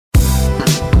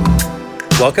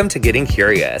Welcome to Getting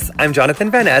Curious. I'm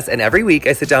Jonathan Van Ness, and every week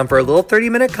I sit down for a little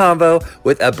 30-minute convo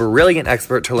with a brilliant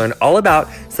expert to learn all about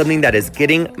something that is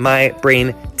getting my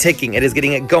brain ticking. It is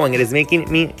getting it going. It is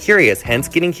making me curious, hence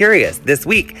Getting Curious. This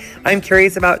week, I'm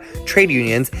curious about trade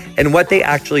unions and what they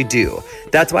actually do.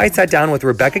 That's why I sat down with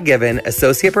Rebecca Given,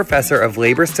 Associate Professor of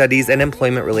Labor Studies and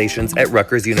Employment Relations at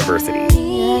Rutgers University.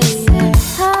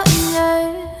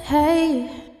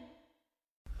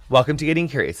 Welcome to Getting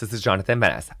Curious. This is Jonathan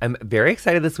Van Ness. I'm very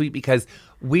excited this week because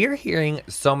we're hearing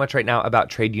so much right now about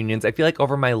trade unions. I feel like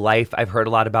over my life, I've heard a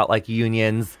lot about like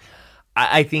unions.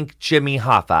 I think Jimmy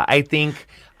Hoffa. I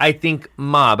think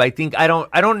mob. I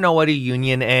don't know what a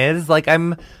union is. Like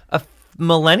I'm a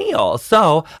millennial.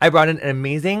 So I brought in an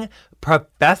amazing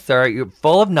professor,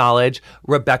 full of knowledge,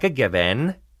 Rebecca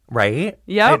Given. Right?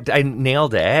 Yep. I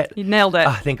nailed it. You nailed it.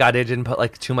 Thank God I didn't put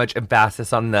like too much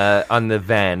emphasis on the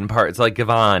Ven part. It's like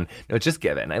Given. No, it's just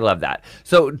Given. I love that.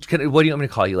 So what do you want me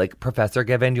to call you? Like Professor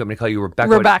Given? Do you want me to call you Rebecca?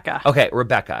 Rebecca. Okay,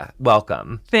 Rebecca.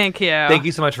 Welcome. Thank you. Thank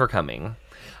you so much for coming.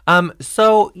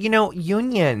 So,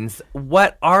 unions,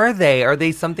 what are they? Are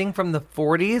they something from the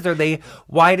 40s?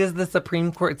 Why does the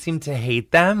Supreme Court seem to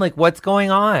hate them? Like, what's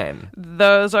going on?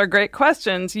 Those are great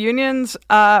questions. Unions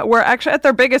were actually at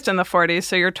their biggest in the 40s,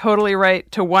 so you're totally right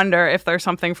to wonder if there's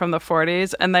something from the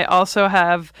 40s. And they also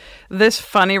have this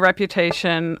funny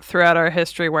reputation throughout our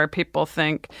history where people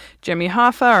think Jimmy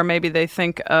Hoffa, or maybe they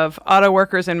think of auto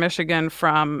workers in Michigan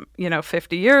from,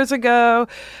 50 years ago.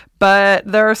 But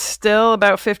there are still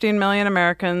about 15 million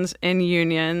Americans in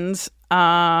unions.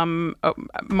 More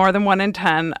than 1 in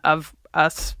 10 of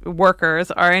us workers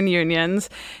are in unions.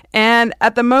 And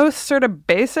at the most sort of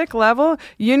basic level,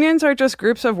 unions are just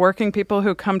groups of working people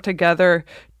who come together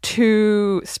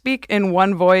to speak in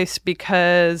one voice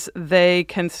because they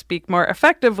can speak more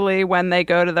effectively when they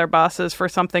go to their bosses for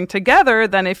something together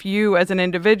than if you as an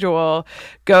individual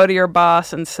go to your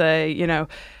boss and say,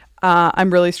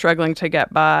 I'm really struggling to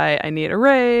get by. I need a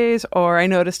raise, or I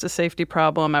noticed a safety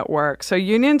problem at work. So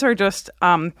unions are just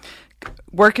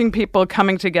working people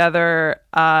coming together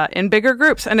in bigger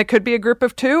groups. And it could be a group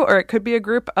of 2, or it could be a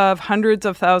group of hundreds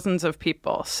of thousands of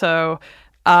people. So,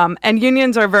 and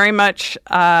unions are very much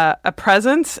a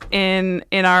presence in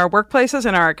our workplaces,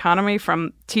 in our economy,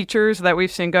 from teachers that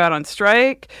we've seen go out on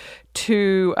strike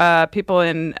to people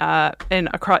in all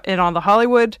the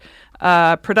Hollywood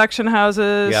production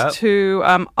houses, yep, to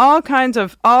all kinds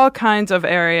of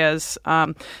areas.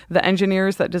 The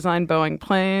engineers that design Boeing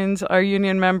planes are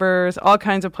union members. All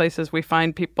kinds of places we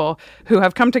find people who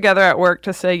have come together at work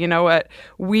to say, you know what,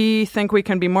 we think we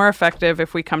can be more effective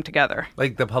if we come together.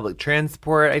 Like the public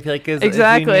transport, I feel like is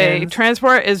exactly.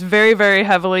 Transport is very, very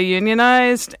heavily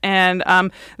unionized,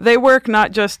 and they work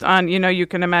not just on, you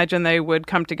can imagine they would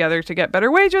come together to get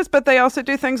better wages, but they also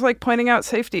do things like pointing out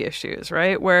safety issues,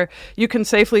 right? Where you can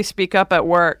safely speak up at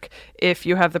work if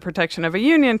you have the protection of a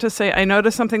union to say, I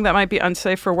noticed something that might be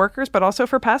unsafe for workers, but also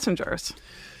for passengers.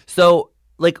 So,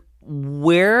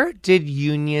 where did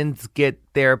unions get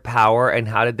their power and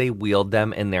how did they wield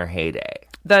them in their heyday?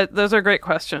 Those are great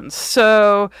questions.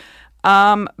 So,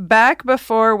 back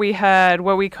before we had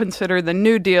what we consider the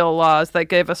New Deal laws that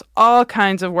gave us all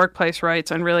kinds of workplace rights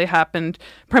and really happened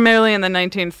primarily in the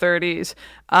 1930s,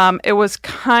 it was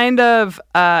kind of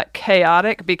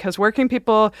chaotic because working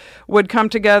people would come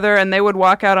together and they would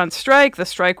walk out on strike. The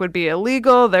strike would be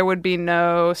illegal. There would be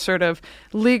no sort of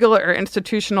legal or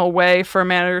institutional way for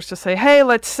managers to say, hey,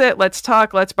 let's sit, let's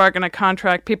talk, let's bargain a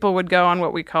contract. People would go on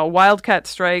what we call wildcat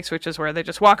strikes, which is where they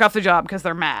just walk off the job because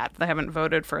they're mad. They haven't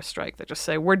voted for a strike. They just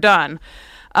say, we're done.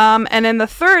 And in the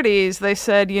 30s, they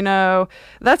said,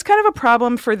 that's kind of a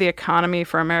problem for the economy,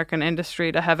 for American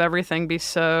industry, to have everything be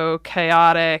so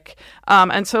chaotic.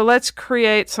 And so let's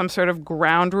create some sort of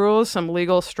ground rules, some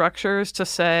legal structures to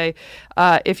say,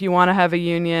 if you want to have a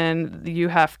union, you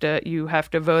have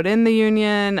to vote in the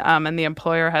union, and the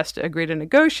employer has to agree to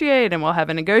negotiate, and we'll have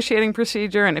a negotiating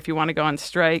procedure. And if you want to go on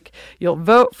strike, you'll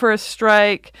vote for a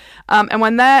strike. And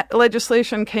when that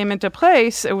legislation came into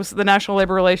place, it was the National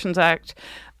Labor Relations Act.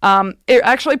 It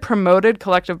actually promoted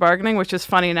collective bargaining, which is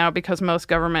funny now because most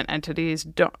government entities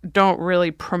don't really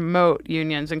promote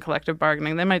unions and collective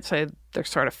bargaining. They might say they're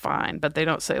sort of fine, but they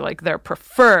don't say they're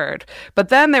preferred. But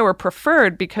then they were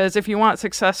preferred because if you want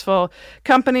successful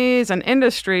companies and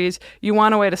industries, you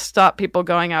want a way to stop people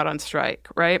going out on strike,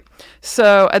 right?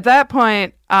 So at that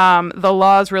point, the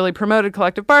laws really promoted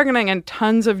collective bargaining, and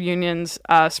tons of unions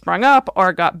sprung up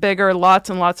or got bigger.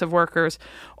 Lots and lots of workers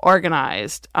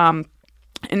organized.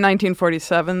 In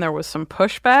 1947, there was some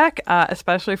pushback,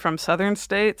 especially from southern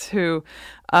states who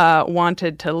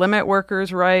wanted to limit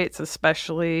workers' rights,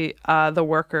 especially the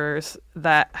workers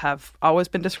that have always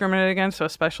been discriminated against, so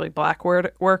especially black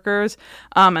workers.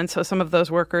 And so some of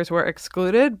those workers were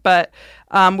excluded, but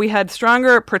we had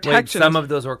stronger protections. Some of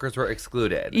those workers were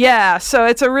excluded. Yeah, so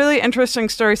it's a really interesting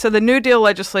story. So the New Deal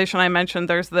legislation I mentioned,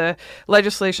 there's the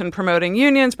legislation promoting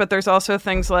unions, but there's also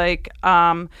things like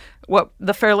what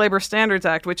the Fair Labor Standards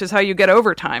Act, which is how you get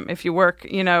overtime if you work,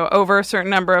 over a certain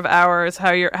number of hours,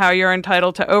 how you're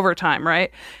entitled to overtime,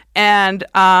 right? And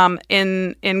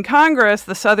in Congress,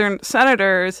 the Southern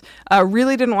senators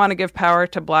really didn't want to give power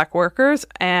to black workers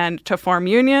and to form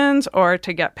unions or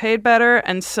to get paid better.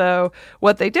 And so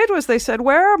what they did was they said,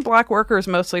 where are black workers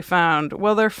mostly found?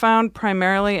 Well, they're found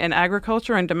primarily in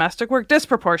agriculture and domestic work,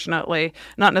 disproportionately,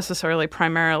 not necessarily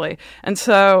primarily. And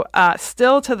so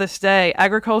still to this day,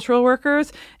 agricultural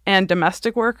workers and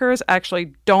domestic workers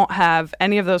actually don't have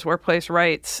any of those workplace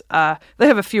rights. They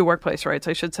have a few workplace rights,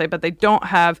 I should say, but they don't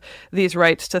have these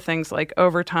rights to things like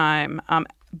overtime.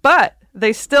 But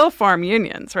they still form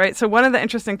unions, right? So one of the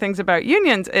interesting things about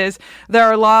unions is there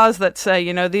are laws that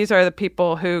say, these are the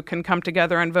people who can come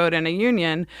together and vote in a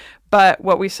union. But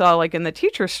what we saw like in the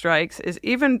teacher strikes is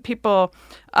even people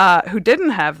who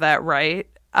didn't have that right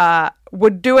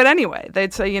would do it anyway.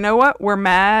 They'd say, you know what, we're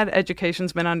mad,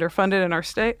 education's been underfunded in our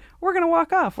state, we're going to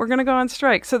walk off, we're going to go on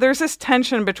strike. So there's this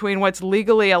tension between what's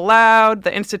legally allowed,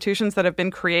 the institutions that have been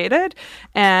created,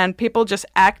 and people just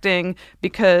acting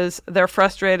because they're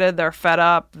frustrated, they're fed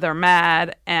up, they're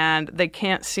mad, and they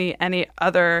can't see any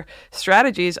other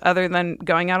strategies other than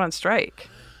going out on strike.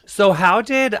 So how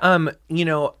did,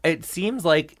 it seems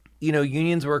like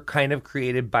unions were kind of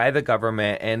created by the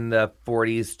government in the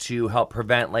 40s to help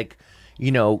prevent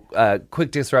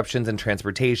quick disruptions in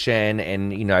transportation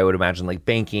and, I would imagine like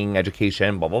banking,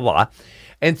 education, blah, blah, blah.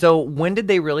 And so when did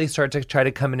they really start to try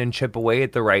to come in and chip away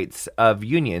at the rights of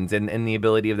unions and the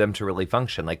ability of them to really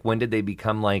function? Like when did they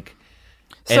become like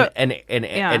an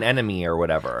enemy or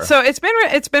whatever? So it's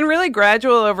been really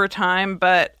gradual over time,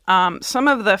 but some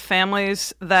of the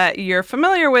families that you're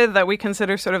familiar with that we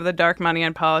consider sort of the dark money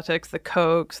in politics, the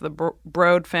Kochs, the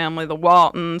Broad family, the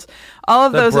Waltons, all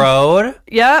of those. The Broad?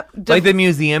 Yep. Like the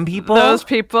museum people? Those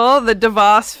people, the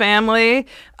DeVos family.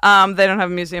 They don't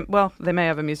have a museum. Well, they may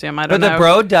have a museum. I don't know. But the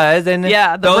Broad does. And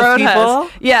yeah, the those Broad people?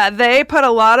 has. Yeah, they put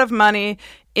a lot of money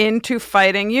into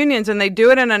fighting unions, and they do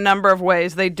it in a number of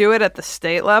ways. They do it at the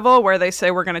state level where they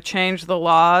say we're going to change the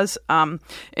laws.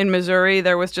 In Missouri,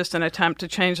 there was just an attempt to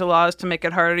change the laws to make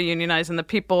it harder to unionize, and the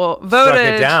people voted,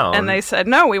 struck it down. And they said,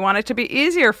 no, we want it to be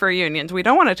easier for unions. We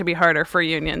don't want it to be harder for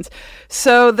unions.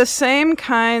 So the same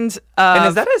kinds of... And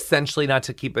is that essentially, not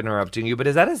to keep interrupting you, but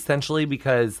is that essentially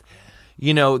because,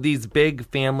 these big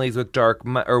families with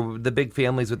or the big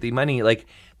families with the money, like,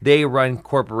 they run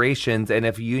corporations, and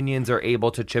if unions are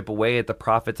able to chip away at the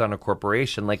profits on a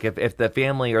corporation, like if the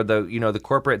family or the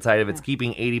corporate side of it's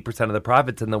keeping 80% of the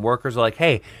profits, and the workers are like,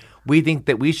 hey, we think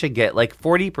that we should get like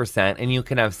 40% and you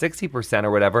can have 60%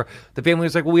 or whatever, the family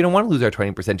was like, well, we don't want to lose our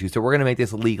 20% too, so we're going to make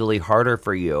this legally harder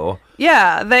for you.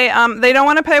 Yeah, they don't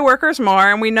want to pay workers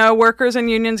more, and we know workers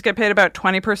and unions get paid about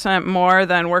 20% more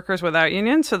than workers without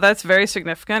unions, so that's very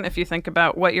significant if you think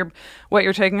about what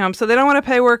you're taking home. So they don't want to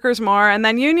pay workers more, and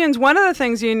then unions, one of the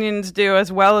things unions do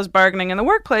as well as bargaining in the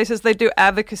workplace is they do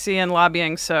advocacy and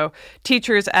lobbying. So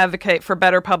teachers advocate for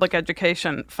better public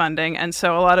education funding, and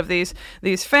so a lot of these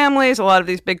families, a lot of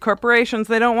these big corporations,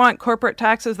 they don't want corporate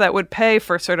taxes that would pay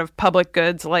for sort of public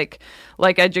goods like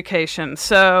education.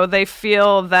 So they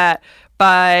feel that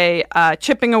by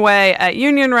chipping away at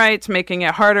union rights, making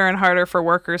it harder and harder for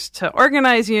workers to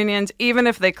organize unions, even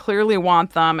if they clearly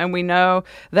want them, and we know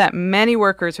that many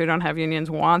workers who don't have unions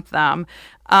want them,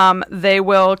 they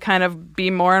will kind of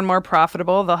be more and more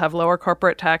profitable. They'll have lower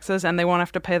corporate taxes, and they won't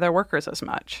have to pay their workers as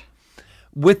much.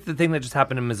 With the thing that just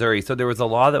happened in Missouri, so there was a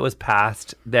law that was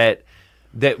passed that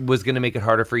was going to make it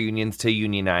harder for unions to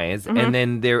unionize, and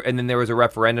then there was a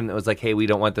referendum that was like, hey, we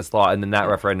don't want this law, and then that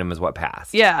referendum is what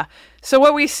passed. Yeah. So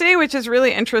what we see, which is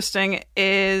really interesting,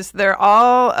 is there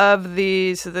all of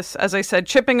this, as I said,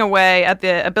 chipping away at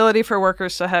the ability for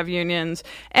workers to have unions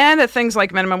and at things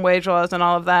like minimum wage laws and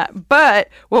all of that. But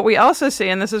what we also see,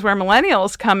 and this is where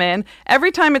millennials come in,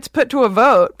 every time it's put to a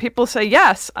vote, people say,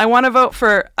 yes, I want to vote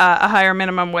for a higher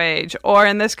minimum wage. Or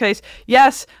in this case,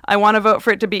 yes, I want to vote for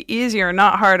it to be easier,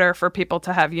 not harder for people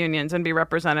to have unions and be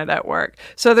represented at work.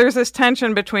 So there's this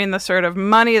tension between the sort of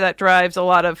money that drives a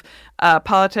lot of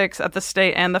politics at the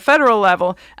state and the federal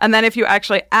level, and then if you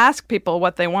actually ask people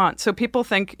what they want. So people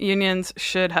think unions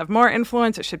should have more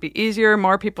influence, it should be easier,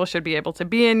 more people should be able to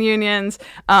be in unions,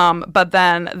 but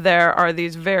then there are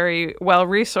these very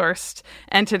well-resourced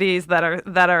entities that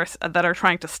are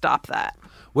trying to stop that.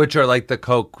 Which are like the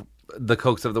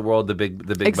Cokes of the world, the big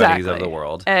Exactly. buddies of the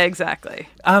world. Exactly.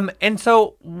 And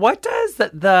so what does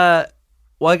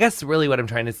well, I guess really what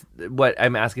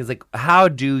I'm asking is like, how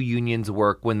do unions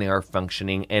work when they are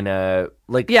functioning in a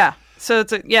like? Yeah. So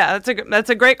that's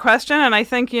a great question, and I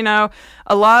think a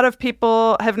lot of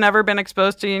people have never been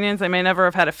exposed to unions. They may never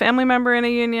have had a family member in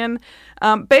a union.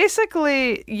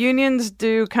 Basically, unions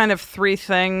do kind of three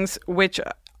things, which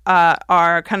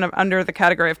are kind of under the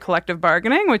category of collective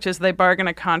bargaining, which is they bargain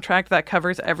a contract that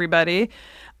covers everybody.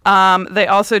 They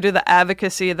also do the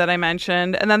advocacy that I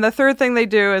mentioned. And then the third thing they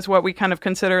do is what we kind of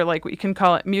consider, like, we can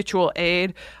call it mutual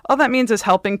aid. All that means is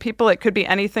helping people. It could be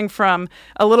anything from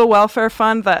a little welfare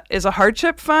fund that is a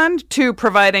hardship fund to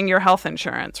providing your health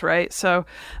insurance, right? So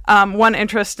one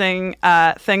interesting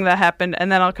thing that happened,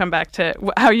 and then I'll come back to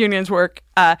how unions work,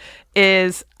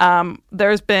 is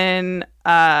there's been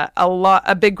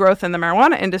a big growth in the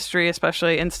marijuana industry,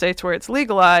 especially in states where it's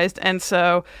legalized. And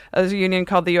so there's a union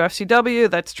called the UFCW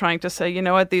that's trying to say, you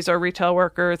know what, these are retail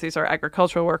workers, these are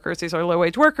agricultural workers, these are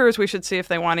low-wage workers. We should see if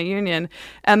they want a union.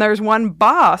 And there's one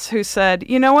boss who said,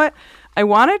 you know what, I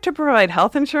wanted to provide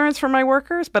health insurance for my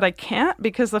workers, but I can't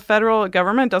because the federal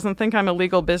government doesn't think I'm a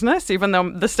legal business, even though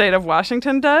the state of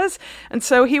Washington does. And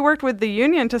so he worked with the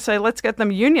union to say, let's get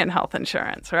them union health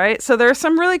insurance, right? So there are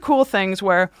some really cool things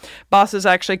where bosses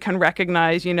actually can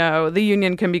recognize, the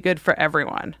union can be good for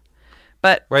everyone.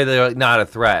 But right, they're like not a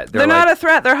threat. They're not a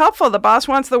threat. They're helpful. The boss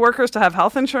wants the workers to have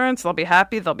health insurance. They'll be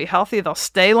happy. They'll be healthy. They'll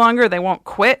stay longer. They won't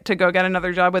quit to go get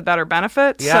another job with better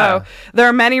benefits. Yeah. So there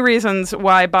are many reasons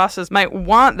why bosses might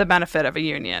want the benefit of a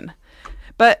union.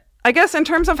 But I guess in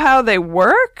terms of how they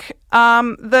work,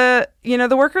 the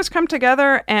workers come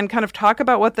together and kind of talk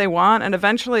about what they want, and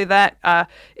eventually that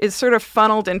is sort of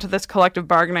funneled into this collective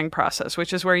bargaining process,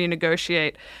 which is where you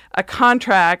negotiate a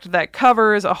contract that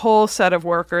covers a whole set of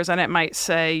workers, and it might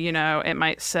say,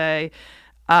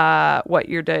 what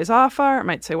your days off are. It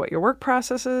might say what your work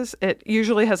process is. It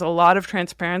usually has a lot of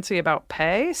transparency about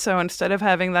pay. So instead of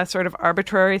having that sort of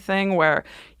arbitrary thing where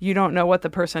you don't know what the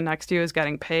person next to you is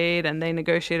getting paid and they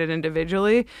negotiate it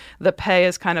individually, the pay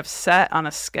is kind of set on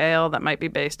a scale that might be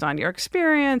based on your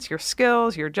experience, your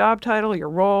skills, your job title, your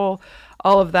role,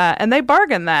 all of that. And they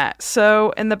bargain that.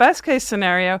 So in the best case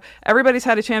scenario, everybody's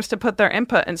had a chance to put their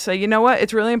input and say, you know what,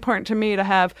 it's really important to me to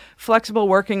have flexible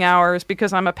working hours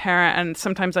because I'm a parent and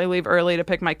sometimes I leave early to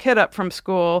pick my kid up from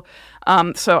school.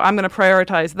 So I'm going to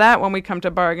prioritize that when we come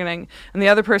to bargaining. And the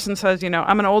other person says,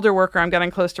 I'm an older worker. I'm getting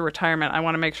close to retirement. I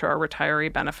want to make sure our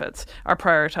retiree benefits are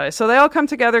prioritized. So they all come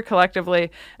together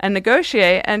collectively and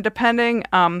negotiate. And depending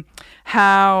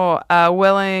how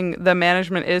willing the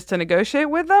management is to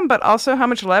negotiate with them, but also how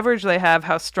much leverage they have,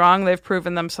 how strong they've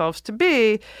proven themselves to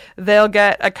be, they'll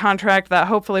get a contract that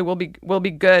hopefully will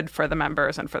be good for the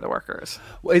members and for the workers.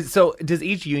 So does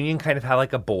each union kind of have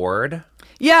like a board?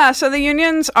 Yeah, so the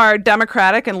unions are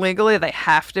democratic and legally they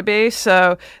have to be.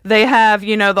 So they have,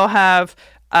 they'll have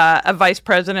a vice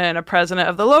president and a president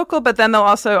of the local, but then they'll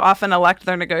also often elect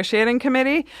their negotiating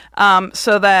committee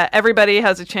so that everybody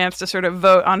has a chance to sort of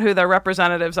vote on who their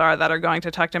representatives are that are going to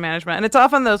talk to management. And it's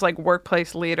often those like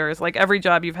workplace leaders, like every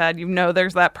job you've had,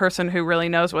 there's that person who really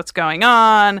knows what's going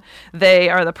on. They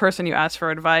are the person you ask for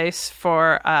advice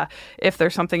for if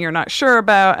there's something you're not sure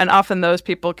about. And often those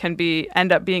people can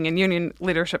end up being in union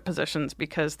leadership positions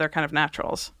because they're kind of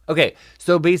naturals. Okay,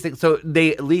 so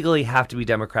they legally have to be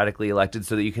democratically elected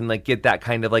so that you can like get that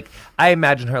kind of like, I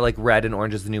imagine her like Red and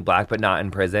Orange is the New Black, but not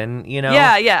in prison,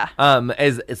 Yeah.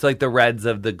 As it's like the Reds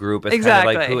of the group is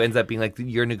exactly. kind of like who ends up being like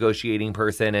your negotiating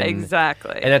person, and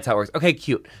exactly, and that's how it works. Okay,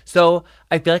 cute. So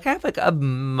I feel like I have like a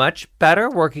much better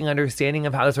working understanding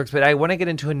of how this works, but I want to get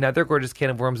into another gorgeous can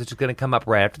of worms, which is going to come up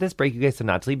right after this break, you guys. So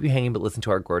not to leave you hanging, but listen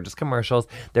to our gorgeous commercials.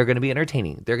 They're going to be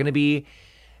entertaining. They're going to be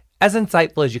as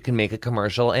insightful as you can make a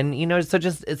commercial. And, so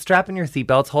just strap in your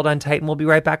seatbelts, hold on tight, and we'll be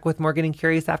right back with more Getting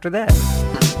Curious after this.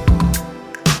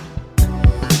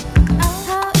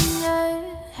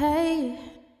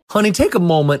 Honey, take a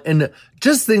moment and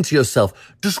just think to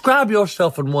yourself, describe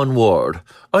yourself in one word.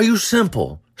 Are you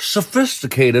simple,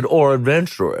 sophisticated, or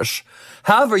adventurous?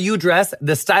 However you dress,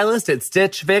 the stylist at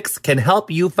Stitch Fix can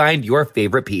help you find your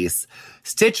favorite piece.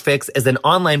 Stitch Fix is an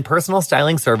online personal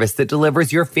styling service that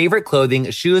delivers your favorite clothing,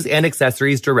 shoes, and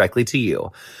accessories directly to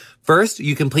you. First,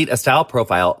 you complete a style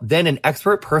profile. Then an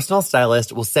expert personal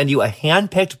stylist will send you a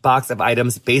hand-picked box of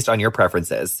items based on your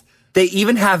preferences. They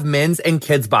even have men's and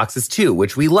kids boxes too,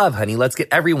 which we love, honey. Let's get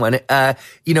everyone,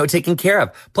 taken care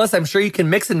of. Plus, I'm sure you can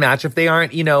mix and match if they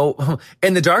aren't,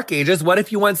 in the dark ages. What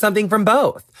if you want something from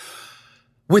both?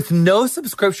 With no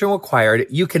subscription required,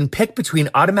 you can pick between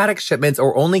automatic shipments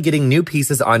or only getting new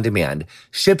pieces on demand.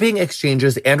 Shipping,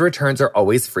 exchanges, and returns are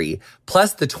always free.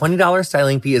 Plus, the $20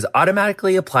 styling fee is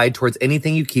automatically applied towards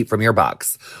anything you keep from your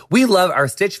box. We love our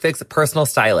Stitch Fix personal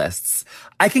stylists.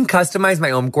 I can customize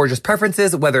my own gorgeous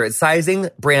preferences, whether it's sizing,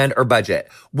 brand, or budget.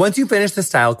 Once you finish the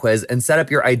style quiz and set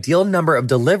up your ideal number of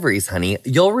deliveries, honey,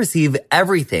 you'll receive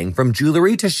everything from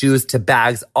jewelry to shoes to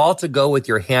bags, all to go with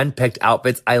your hand-picked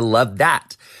outfits. I love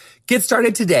that. Get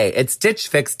started today at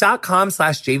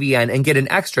stitchfix.com/JVN and get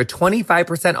an extra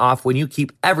 25% off when you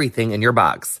keep everything in your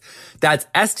box. That's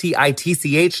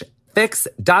STITCH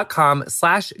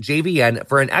fix.com/JVN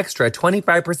for an extra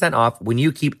 25% off when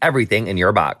you keep everything in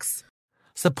your box.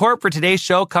 Support for today's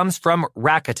show comes from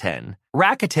Rakuten.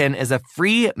 Rakuten is a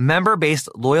free member-based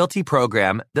loyalty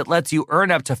program that lets you earn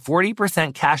up to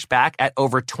 40% cash back at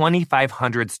over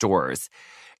 2,500 stores.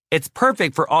 It's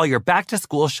perfect for all your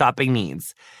back-to-school shopping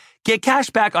needs. Get cash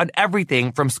back on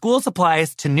everything from school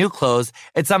supplies to new clothes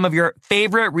at some of your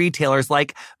favorite retailers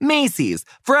like Macy's,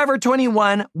 Forever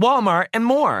 21, Walmart, and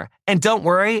more. And don't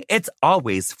worry, it's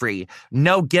always free.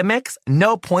 No gimmicks,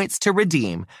 no points to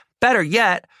redeem. Better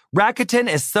yet, Rakuten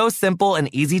is so simple and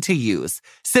easy to use.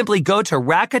 Simply go to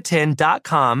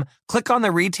Rakuten.com, click on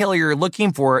the retailer you're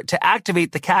looking for to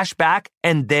activate the cash back,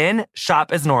 and then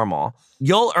shop as normal.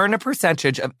 You'll earn a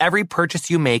percentage of every purchase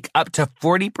you make up to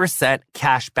 40%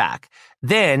 cash back.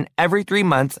 Then, every 3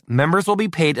 months, members will be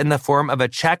paid in the form of a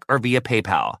check or via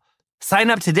PayPal. Sign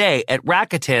up today at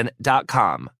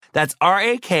Rakuten.com. That's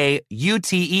Rakuten.com.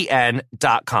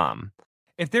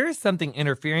 If there is something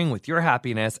interfering with your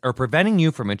happiness or preventing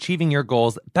you from achieving your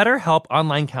goals, BetterHelp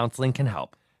Online Counseling can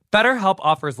help. BetterHelp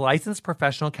offers licensed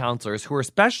professional counselors who are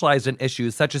specialized in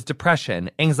issues such as depression,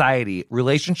 anxiety,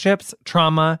 relationships,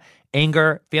 trauma,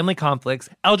 anger, family conflicts,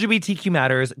 LGBTQ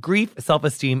matters, grief,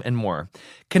 self-esteem, and more.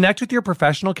 Connect with your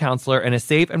professional counselor in a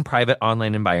safe and private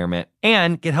online environment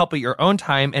and get help at your own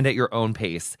time and at your own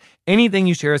pace. Anything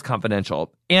you share is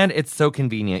confidential, and it's so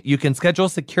convenient. You can schedule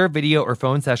secure video or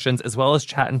phone sessions as well as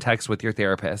chat and text with your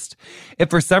therapist.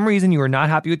 If for some reason you are not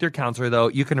happy with your counselor, though,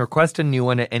 you can request a new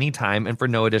one at any time and for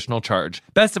no additional charge.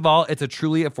 Best of all, it's a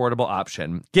truly affordable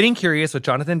option. Getting Curious with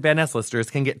Jonathan Van Ness listeners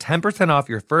can get 10% off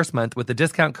your first month with the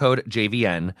discount code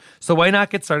JVN. So why not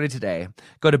get started today?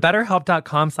 Go to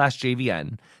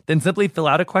BetterHelp.com/JVN. Then simply fill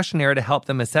out a questionnaire to help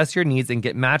them assess your needs and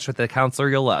get matched with a counselor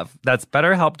you'll love. That's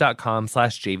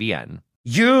BetterHelp.com/JVN.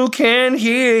 You can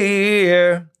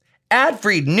hear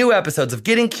ad-free new episodes of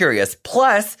Getting Curious,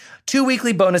 plus 2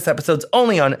 weekly bonus episodes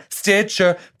only on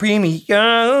Stitcher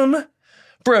Premium.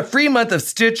 For a free month of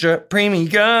Stitcher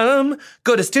Premium,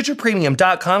 go to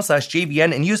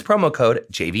StitcherPremium.com/JVN and use promo code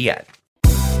JVN.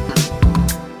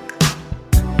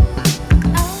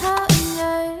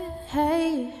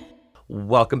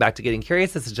 Welcome back to Getting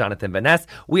Curious. This is Jonathan Van Ness.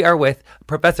 We are with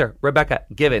Professor Rebecca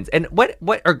Givens. And what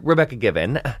are Rebecca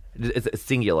Given, is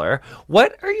singular,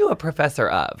 what are you a professor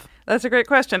of? That's a great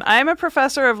question. I'm a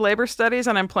professor of labor studies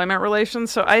and employment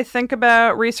relations, so I think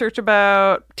about, research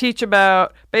about, teach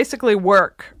about, basically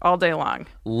work all day long.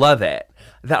 Love it.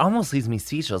 That almost leaves me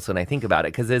speechless when I think about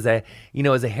it, because as a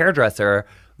hairdresser,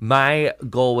 my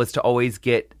goal was to always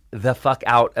get the fuck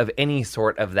out of any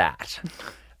sort of that.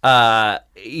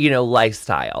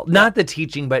 Lifestyle, not the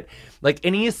teaching, but like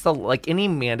any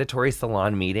mandatory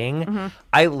salon meeting,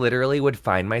 I literally would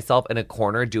find myself in a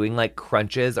corner doing like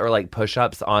crunches or like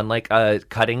push-ups on like a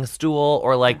cutting stool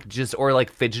or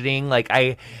fidgeting. Like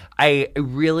I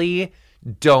really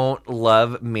don't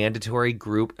love mandatory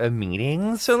group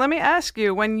meetings. So let me ask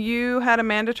you, when you had a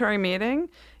mandatory meeting,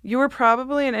 you were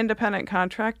probably an independent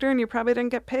contractor and you probably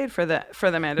didn't get paid for the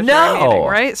mandatory meeting,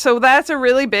 right? So that's a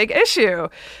really big issue.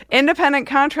 Independent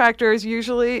contractors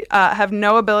usually have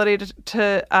no ability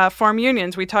to form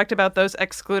unions. We talked about those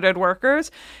excluded workers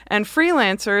and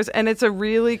freelancers, and it's a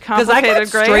really complicated gray area.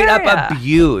 Because I got straight up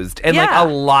abused. And like a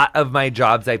lot of my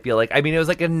jobs, I feel like, I mean, it was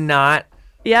like a not...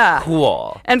 Yeah.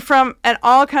 Cool. And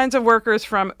all kinds of workers,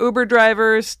 from Uber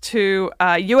drivers to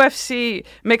UFC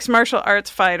mixed martial arts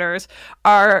fighters,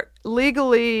 are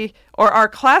legally or are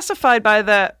classified by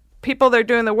the people they're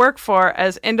doing the work for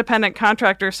as independent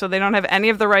contractors, so they don't have any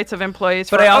of the rights of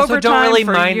employees. But I also don't really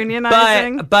mind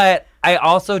unionizing. But I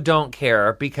also don't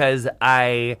care, because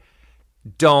I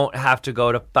don't have to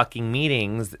go to fucking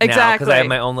meetings now because Exactly. I have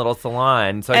my own little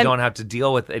salon, so I And- don't have to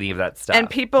deal with any of that stuff. And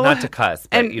people, not to cuss,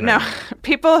 but and you know,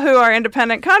 people who are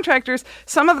independent contractors,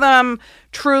 some of them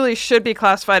truly should be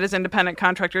classified as independent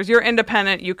contractors. You're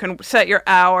independent, you can set your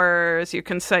hours, you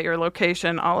can set your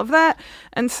location, all of that.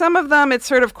 And some of them, it's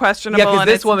sort of questionable. because and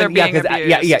this woman, they're being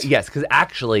abused. yes, because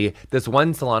actually, this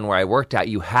one salon where I worked at,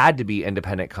 you had to be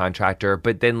independent contractor,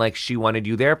 but then like she wanted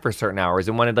you there for certain hours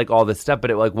and wanted like all this stuff,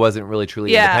 but it like wasn't really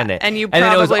truly Yeah, independent. and you then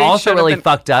it was probably also should have really been-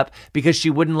 fucked up because she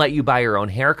wouldn't let you buy your own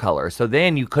hair color. So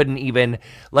then you couldn't even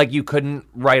you couldn't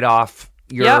write off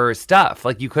your stuff.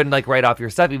 Like you couldn't like write off your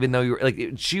stuff, even though you were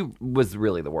like she was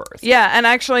really the worst. Yeah, and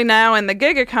actually now in the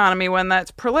gig economy, when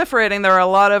that's proliferating, there are a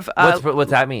lot of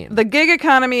What's that mean? the gig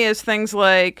economy is things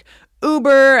like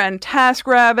Uber and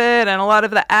TaskRabbit and a lot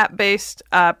of the app-based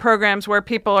programs where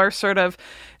people are sort of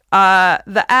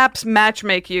the apps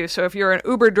matchmake you. So if you're an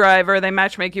Uber driver, they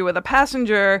matchmake you with a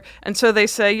passenger, and so they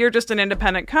say you're just an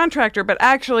independent contractor, but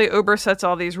actually Uber sets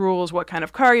all these rules, what kind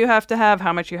of car you have to have,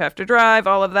 how much you have to drive,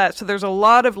 all of that. So there's a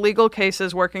lot of legal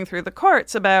cases working through the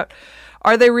courts about,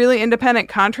 are they really independent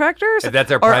contractors? If that's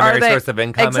their Or are primary they- source of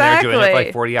income and they're doing it for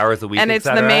like 40 hours a week, and et it's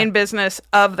the cetera. main business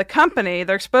of the company.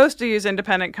 They're supposed to use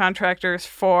independent contractors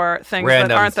for things that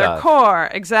Random aren't their stuff. core.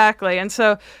 Exactly. And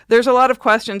so there's a lot of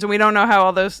questions, and we don't know how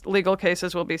all those legal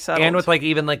cases will be settled. And with like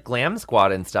even like Glam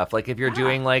Squad and stuff. Like if you're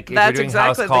doing if you're That's doing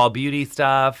exactly house call beauty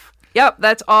stuff. Yep,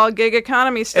 that's all gig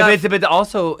economy stuff. But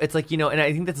also it's like, and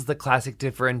I think this is the classic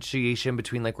differentiation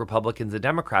between like Republicans and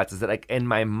Democrats is that like in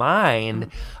my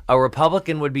mind, a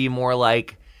Republican would be more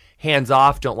like hands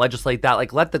off, don't legislate that.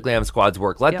 Like let the Glam Squads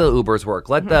work, let the Ubers work,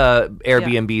 let the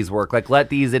Airbnbs work, like let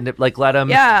these let them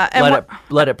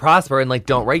let it prosper and like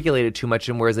don't regulate it too much.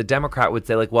 And whereas a Democrat would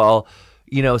say like, well,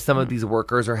 some of these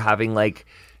workers are having like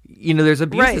there's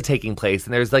abuses taking place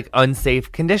and there's like unsafe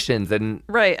conditions and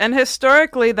Right. And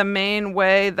historically, the main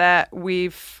way that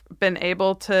we've been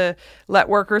able to let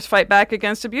workers fight back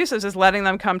against abuses is letting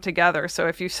them come together. So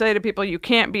if you say to people, you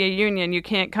can't be a union, you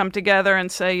can't come together and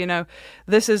say,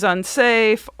 this is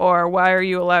unsafe, or why are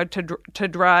you allowed to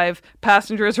drive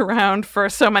passengers around for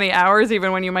so many hours,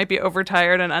 even when you might be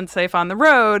overtired and unsafe on the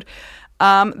road.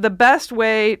 The best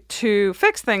way to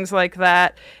fix things like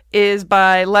that is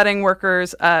by letting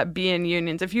workers be in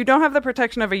unions. If you don't have the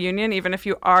protection of a union, even if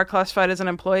you are classified as an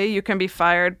employee, you can be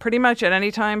fired pretty much at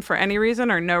any time for any reason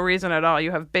or no reason at all.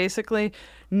 You have basically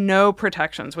no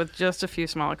protections with just a few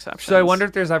small exceptions. So I wonder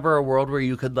if there's ever a world where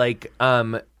you could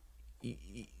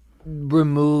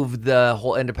remove the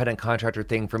whole independent contractor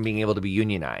thing from being able to be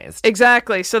unionized.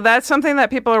 Exactly. So that's something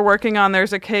that people are working on.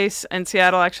 There's a case in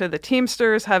Seattle, actually, the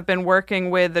Teamsters have been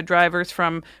working with the drivers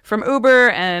from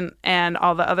Uber and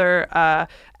all the other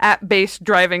app-based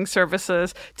driving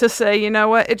services to say, you know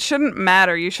what, it shouldn't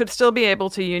matter. You should still be able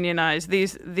to unionize.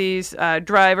 These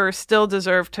drivers still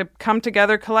deserve to come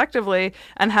together collectively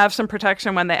and have some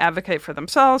protection when they advocate for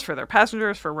themselves, for their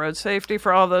passengers, for road safety,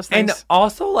 for all those things. And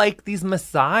also like these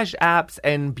massage apps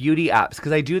and beauty apps,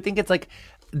 because I do think it's like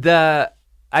the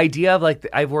idea of like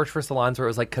I've worked for salons where it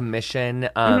was like commission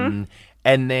and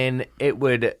then it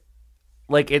would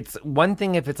like it's one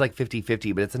thing if it's like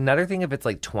 50-50, but it's another thing if it's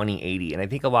like 20-80. And I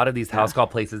think a lot of these house call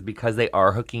places, because they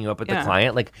are hooking you up with the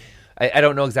client, like I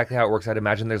don't know exactly how it works. I'd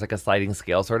imagine there's like a sliding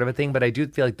scale sort of a thing, but I do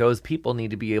feel like those people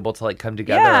need to be able to like come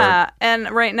together. Yeah, and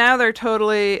right now they're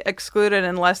totally excluded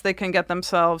unless they can get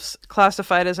themselves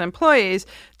classified as employees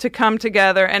to come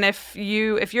together. And if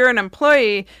you're an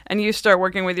employee and you start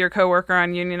working with your coworker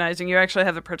on unionizing, you actually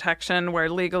have the protection where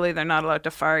legally they're not allowed to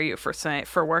fire you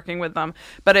for working with them.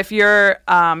 But if you're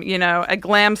a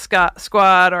Glam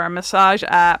Squad or a massage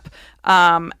app,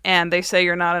 and they say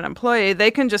you're not an employee,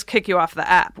 they can just kick you off the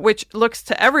app, which looks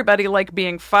to everybody like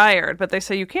being fired, but they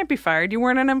say you can't be fired, you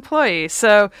weren't an employee.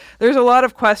 So there's a lot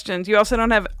of questions. You also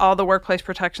don't have all the workplace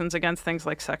protections against things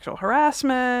like sexual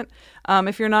harassment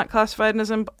if you're not classified as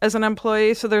an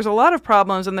employee. So there's a lot of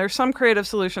problems, and there's some creative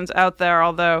solutions out there,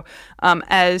 although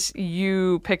as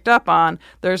you picked up on,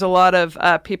 there's a lot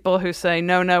of people who say,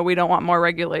 no, we don't want more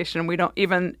regulation. We don't,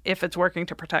 even if it's working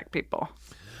to protect people.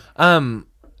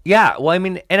 Yeah, well, I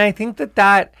mean, and I think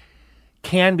that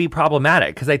can be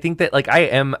problematic because I think that like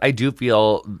I do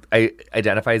feel I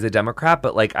identify as a Democrat,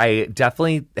 but like I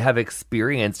definitely have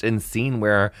experienced and seen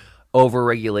where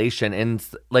overregulation and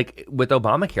like with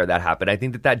Obamacare that happened. I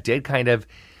think that did kind of,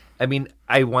 I mean,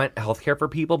 I want healthcare for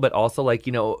people, but also like,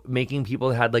 making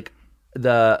people had like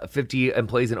the 50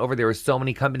 employees and over, there were so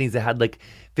many companies that had like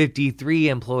 53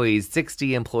 employees,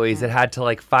 60 employees that had to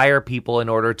like fire people in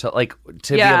order to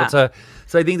be able to.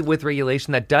 So I think with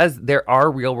regulation there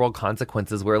are real world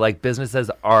consequences where like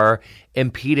businesses are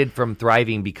impeded from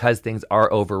thriving because things are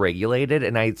overregulated.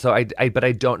 And but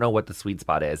I don't know what the sweet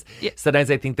spot is. Yeah. Sometimes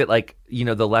I think that like,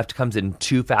 the left comes in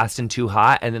too fast and too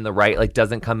hot, and then the right like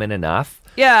doesn't come in enough.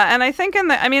 Yeah. And I think in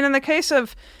the case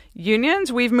of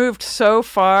unions, we've moved so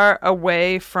far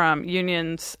away from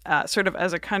unions sort of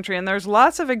as a country, and there's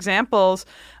lots of examples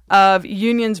of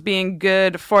unions being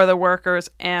good for the workers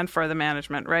and for the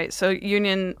management, right? So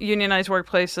unionized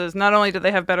workplaces, not only do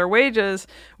they have better wages,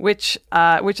 which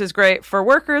is great for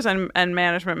workers, and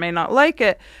management may not like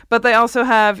it, but they also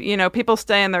have, people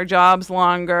stay in their jobs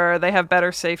longer. They have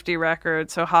better safety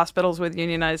records. So hospitals with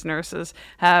unionized nurses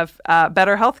have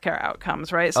better healthcare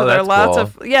outcomes, right? So there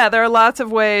are lots of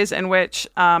ways in which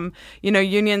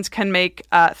unions can make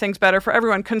things better for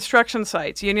everyone. Construction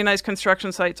sites, unionized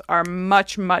construction sites are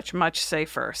much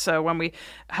safer. So when we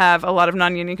have a lot of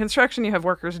non-union construction, you have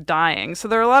workers dying. So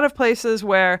there are a lot of places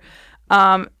where,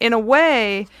 in a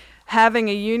way, having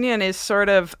a union is sort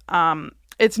of,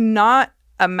 it's not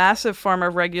a massive form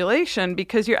of regulation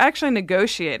because you're actually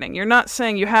negotiating. You're not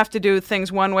saying you have to do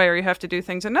things one way or you have to do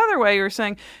things another way. You're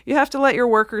saying you have to let your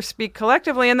workers speak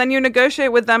collectively, and then you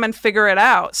negotiate with them and figure it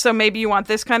out. So maybe you want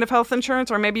this kind of health insurance,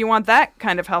 or maybe you want that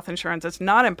kind of health insurance. It's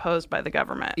not imposed by the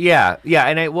government. Yeah.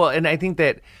 And I think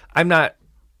that I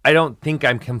don't think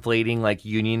I'm conflating like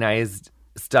unionized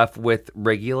stuff with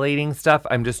regulating stuff.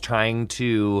 I'm just trying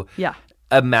to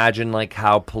imagine like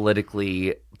how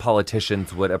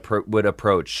politicians would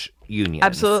approach unions.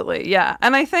 Absolutely, yeah.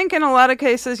 And I think in a lot of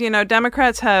cases,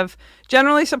 Democrats have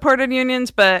generally supported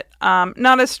unions, but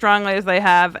not as strongly as they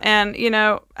have. And,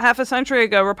 half a century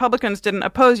ago, Republicans didn't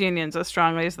oppose unions as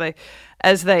strongly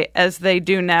as they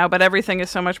do now. But everything is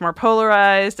so much more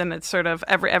polarized, and it's sort of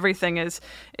everything is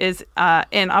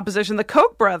in opposition. The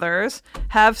Koch brothers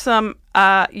have some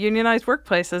unionized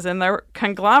workplaces in their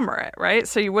conglomerate, right?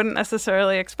 So you wouldn't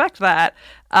necessarily expect that.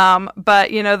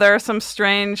 But, there are some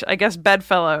strange, I guess,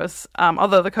 bedfellows,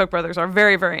 although the Koch brothers are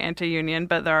very, very anti-union,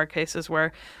 but there are cases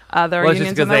where there are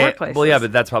unions in their workplaces. Well, yeah,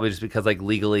 but that's probably just because, like,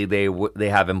 legally they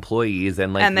have employees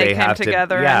and, like, they have came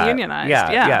together and unionized.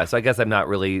 Yeah. So I guess I'm not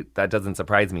really, that doesn't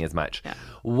surprise me as much. Yeah.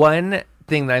 One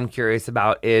thing that I'm curious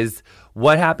about is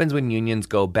what happens when unions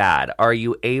go bad? Are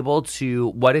you able to,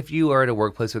 what if you are at a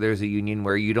workplace where there's a union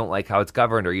where you don't like how it's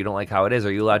governed or you don't like how it is?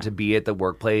 Are you allowed to be at the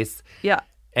workplace? Yeah.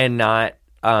 And not,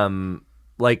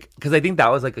 because I think that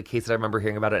was like a case that I remember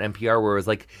hearing about at NPR where it was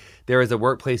like there was a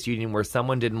workplace union where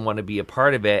someone didn't want to be a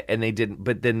part of it and they didn't,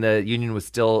 but then the union was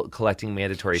still collecting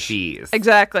mandatory fees.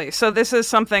 Exactly. So this is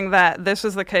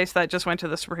the case that just went to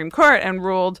the Supreme Court and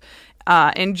ruled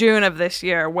in June of this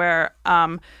year where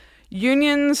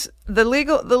unions, the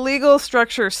legal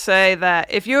structures say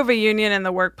that if you have a union in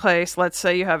the workplace, let's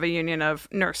say you have a union of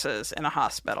nurses in a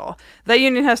hospital, that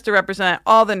union has to represent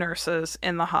all the nurses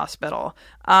in the hospital.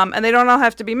 And they don't all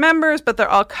have to be members, but they're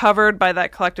all covered by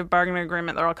that collective bargaining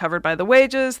agreement. They're all covered by the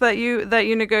wages that you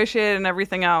negotiate and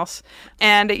everything else.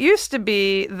 And it used to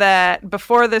be that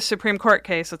before this Supreme Court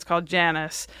case, it's called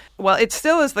Janus. Well, it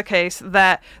still is the case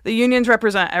that the unions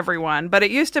represent everyone, but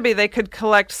it used to be they could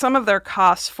collect some of their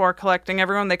costs for collecting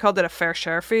everyone. They called it a fair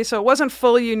share fee. So it wasn't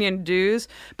full union dues,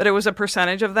 but it was a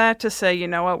percentage of that to say, you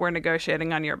know what, we're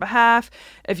negotiating on your behalf.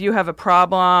 If you have a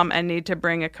problem and need to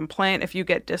bring a complaint, if you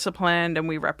get disciplined and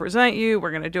we represent you,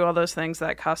 we're going to do all those things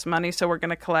that cost money. So we're going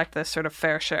to collect this sort of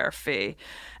fair share fee.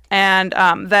 And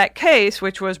that case,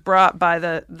 which was brought by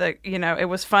it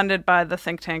was funded by the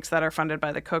think tanks that are funded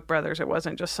by the Koch brothers. It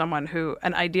wasn't just someone who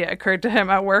an idea occurred to him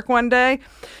at work one day.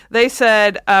 They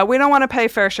said, we don't want to pay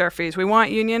fair share fees. We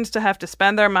want unions to have to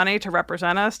spend their money to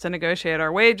represent us, to negotiate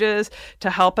our wages, to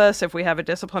help us if we have a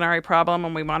disciplinary problem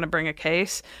and we want to bring a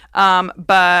case.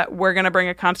 But we're going to bring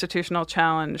a constitutional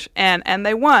challenge. And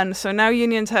they won. So now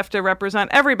unions have to represent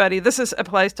everybody. This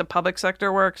applies to public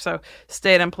sector work, so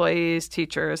state employees,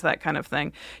 teachers, that kind of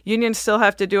thing. Unions still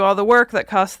have to do all the work that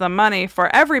costs them money for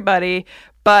everybody,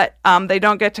 but they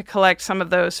don't get to collect some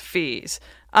of those fees.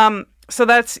 So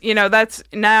that's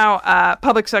now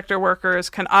public sector workers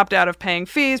can opt out of paying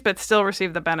fees, but still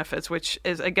receive the benefits, which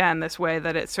is, again, this way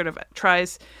that it sort of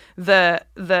tries the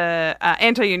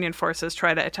anti-union forces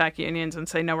try to attack unions and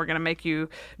say, no, we're going to make you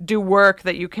do work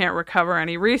that you can't recover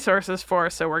any resources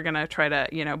for. So we're going to try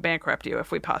to, bankrupt you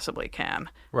if we possibly can.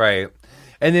 Right.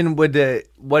 And then what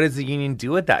does the union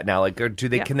do with that now? Like, or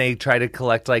can they try to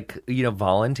collect like,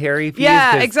 voluntary fees?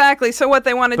 Yeah, exactly. So what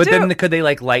they want to do. But then could they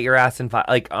like light your ass in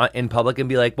public and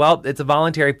be like, well, it's a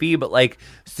voluntary fee, but like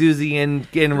Susie in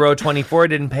row 24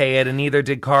 didn't pay it, and neither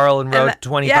did Carl in row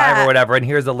 25 or whatever. And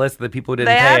here's a list of the people who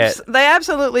didn't pay it. They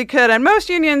absolutely could. And most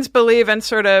unions believe in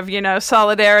sort of,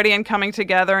 solidarity and coming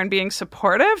together and being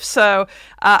supportive. So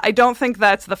I don't think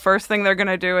that's the first thing they're going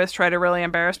to do is try to really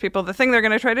embarrass people. The thing they're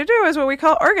going to try to do is what we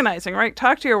call organizing, right?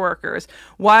 Talk to your workers.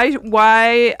 Why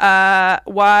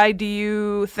do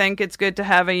you think it's good to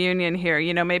have a union here?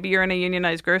 Maybe you're in a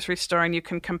unionized grocery store and you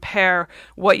can compare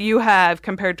what you have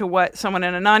compared to what someone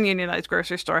in a non-unionized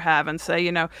grocery store have and say,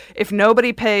 if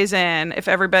nobody pays in, if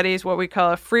everybody's what we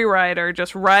call a free rider,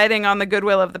 just riding on the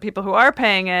goodwill of the people who are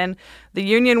paying in, the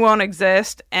union won't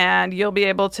exist and you'll be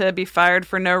able to be fired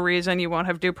for no reason. You won't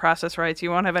have due process rights. You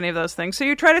won't have any of those things. So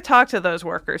you try to talk to those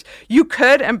workers. You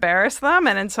could embarrass them,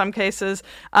 and in some cases,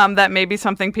 that may be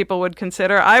something people would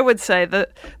consider. I would say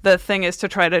that the thing is to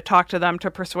try to talk to them,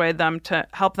 to persuade them, to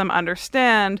help them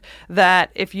understand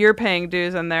that if you're paying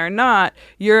dues and they're not,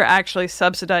 you're actually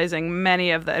subsidizing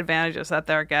many of the advantages that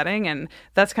they're getting, and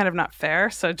that's kind of not fair.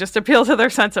 So just appeal to their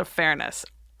sense of fairness.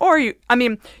 Or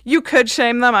you could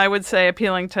shame them. I would say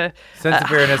appealing to sense of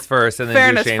fairness first, and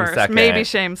then do shame first, second. Maybe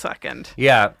shame second.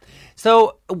 Yeah.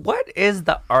 So, what is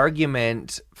the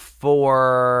argument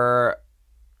for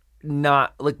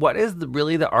what is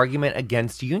really the argument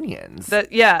against unions? I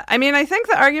think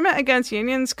the argument against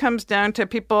unions comes down to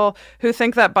people who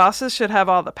think that bosses should have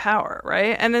all the power,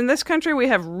 right? And in this country, we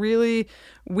have really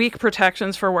weak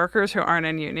protections for workers who aren't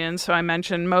in unions. So I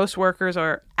mentioned most workers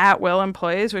are at-will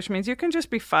employees, which means you can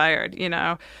just be fired,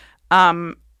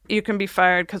 You can be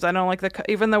fired because I don't like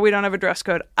even though we don't have a dress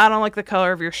code, I don't like the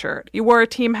color of your shirt. You wore a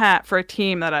team hat for a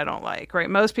team that I don't like, right?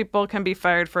 Most people can be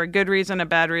fired for a good reason, a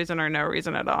bad reason, or no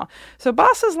reason at all. So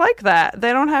bosses like that.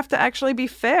 They don't have to actually be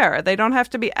fair. They don't have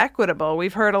to be equitable.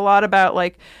 We've heard a lot about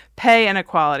pay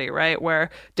inequality, right? Where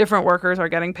different workers are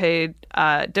getting paid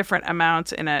different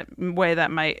amounts in a way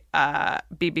that might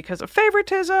be because of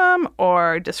favoritism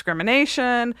or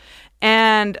discrimination.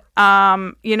 And,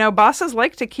 bosses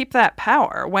like to keep that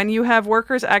power. When you have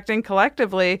workers acting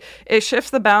collectively, it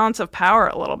shifts the balance of power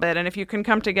a little bit. And if you can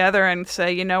come together and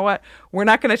say, you know what, we're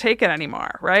not going to take it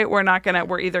anymore, right? We're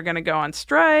either going to go on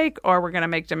strike, or we're going to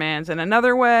make demands in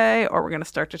another way, or we're going to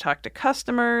start to talk to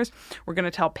customers. We're going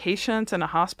to tell patients in a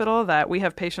hospital that we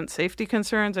have patient safety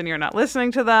concerns and you're not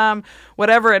listening to them,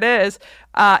 whatever it is.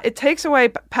 It takes away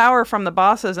power from the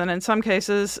bosses. And in some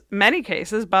cases, many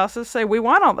cases, bosses say, we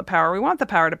want all the power. We want the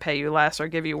power to pay you less or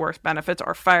give you worse benefits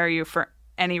or fire you for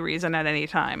any reason at any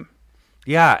time.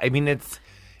 Yeah,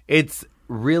 it's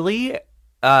really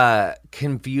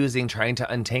confusing trying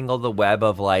to untangle the web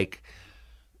of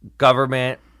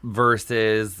government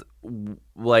versus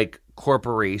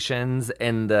corporations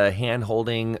and the hand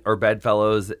holding or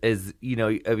bedfellows as you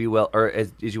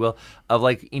will of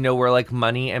where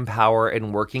money and power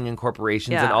and working in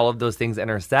corporations and all of those things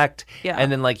intersect,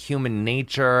 and then human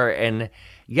nature, and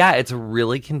it's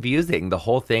really confusing. The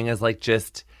whole thing is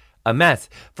just a mess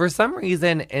for some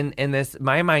reason. In this,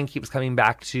 my mind keeps coming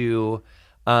back to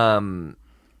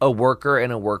a worker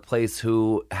in a workplace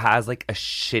who has a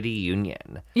shitty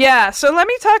union. Yeah. So let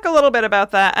me talk a little bit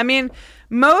about that.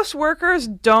 Most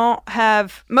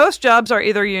jobs are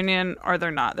either union or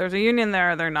they're not. There's a union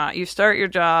there or they're not. You start your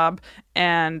job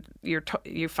and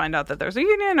you find out that there's a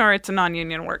union or it's a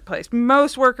non-union workplace.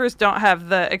 Most workers don't have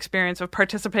the experience of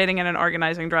participating in an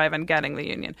organizing drive and getting the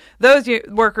union. Those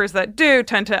workers that do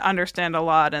tend to understand a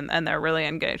lot and they're really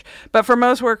engaged. But for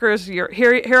most workers,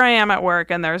 here I am at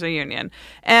work and there's a union.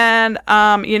 And,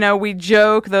 we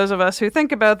joke, those of us who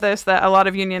think about this, that a lot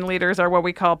of union leaders are what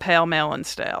we call pale, male, and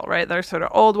stale, right? They're sort of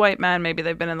old white men. Maybe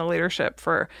they've been in the leadership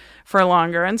for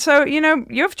longer. And so, you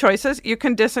have choices. You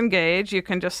can disengage. You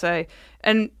can just say,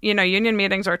 and, union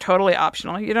meetings are totally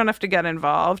optional. You don't have to get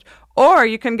involved. Or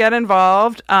you can get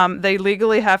involved. They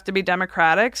legally have to be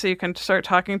democratic, so you can start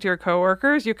talking to your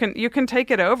coworkers. You can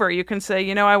take it over. You can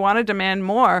say, I want to demand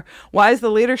more. Why is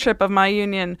the leadership of my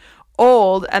union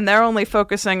old and they're only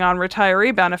focusing on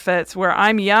retiree benefits, where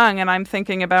I'm young and I'm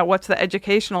thinking about what's the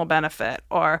educational benefit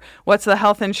or what's the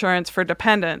health insurance for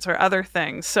dependents or other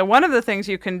things. So one of the things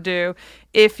you can do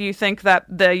if you think that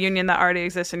the union that already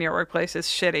exists in your workplace is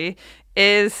shitty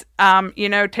is,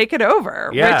 take it over,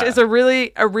 Yeah. which is a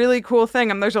really cool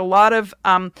thing. And there's a lot of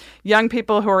young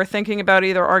people who are thinking about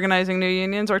either organizing new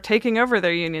unions or taking over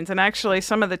their unions. And actually,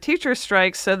 some of the teacher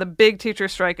strikes, so the big teacher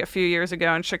strike a few years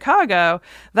ago in Chicago,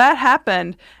 that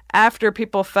happened after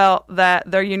people felt that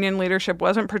their union leadership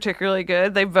wasn't particularly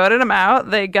good. They voted them out.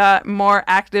 They got more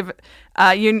active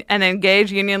and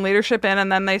engaged union leadership in, and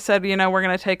then they said, we're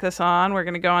going to take this on. We're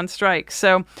going to go on strike.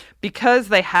 So because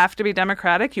they have to be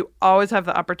democratic, you always have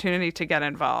the opportunity to get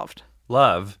involved.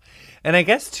 Love. And I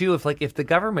guess, too, if the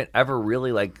government ever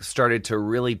really, started to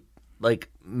really,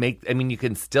 you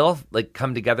can still,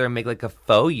 come together and make, a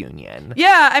faux union.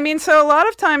 Yeah, so a lot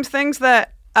of times things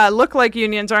that look like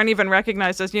unions aren't even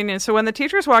recognized as unions. So when the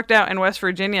teachers walked out in West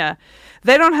Virginia,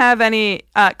 they don't have any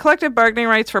collective bargaining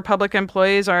rights for public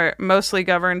employees are mostly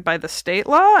governed by the state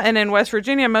law. And in West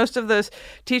Virginia, most of those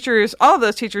teachers, all of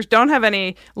those teachers don't have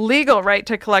any legal right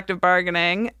to collective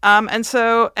bargaining. And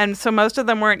so most of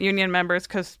them weren't union members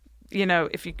because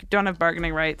if you don't have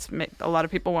bargaining rights, a lot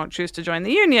of people won't choose to join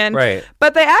the union. Right.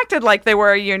 But they acted like they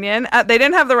were a union. They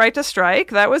didn't have the right to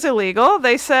strike. That was illegal.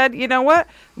 They said, you know what?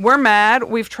 We're mad.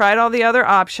 We've tried all the other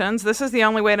options. This is the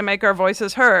only way to make our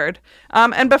voices heard.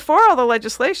 And before all the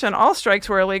legislation, all strikes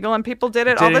were illegal, and people did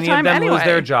it all the time any of them anyway. lose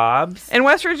their jobs? In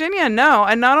West Virginia, no.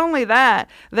 And not only that,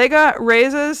 they got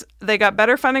raises, they got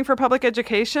better funding for public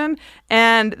education,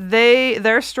 and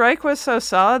their strike was so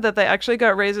solid that they actually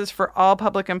got raises for all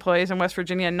public employees in West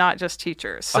Virginia, not just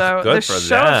teachers. So the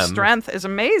show of strength is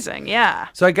amazing. Yeah.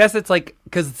 So I guess it's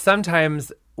because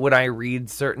sometimes when I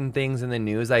read certain things in the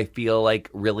news, I feel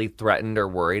really threatened or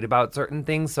worried about certain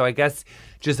things. So I guess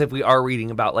just if we are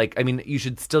reading about you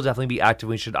should still definitely be active.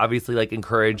 We should obviously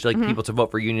encourage people to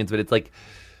vote for unions, but it's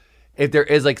if there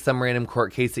is some random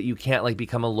court case that you can't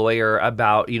become a lawyer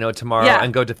about, tomorrow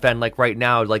and go defend right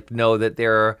now, know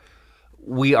that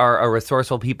we are a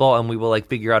resourceful people and we will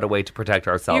figure out a way to protect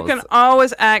ourselves. You can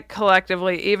always act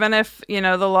collectively, even if, the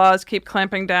laws keep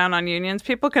clamping down on unions.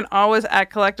 People can always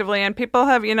act collectively, and people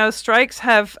have, strikes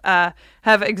have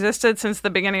existed since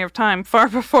the beginning of time, far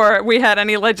before we had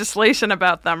any legislation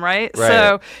about them, right?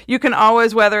 So you can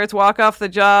always, whether it's walk off the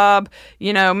job,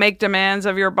 make demands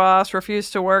of your boss, refuse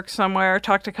to work somewhere,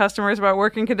 talk to customers about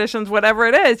working conditions, whatever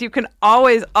it is, you can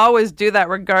always do that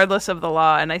regardless of the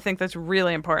law. And I think that's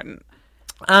really important.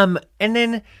 And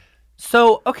then,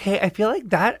 so, okay, I feel like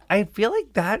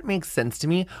that makes sense to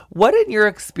me. What in your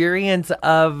experience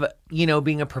of,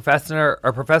 being a professor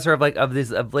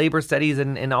of labor studies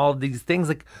and all of these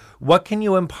things, what can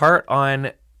you impart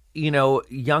on,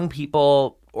 young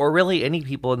people or really any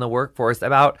people in the workforce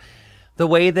about the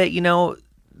way that,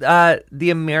 the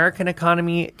American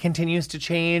economy continues to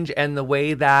change and the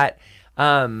way that,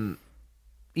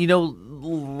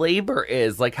 labor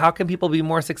is how can people be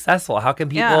more successful? How can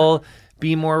people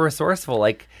be more resourceful?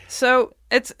 So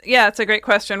it's a great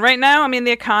question. Right now,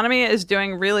 the economy is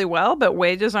doing really well, but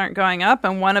wages aren't going up.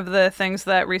 And one of the things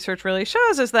that research really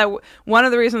shows is that one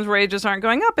of the reasons wages aren't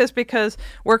going up is because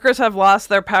workers have lost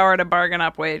their power to bargain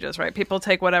up wages, right? People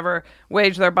take whatever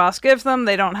wage their boss gives them.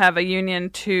 They don't have a union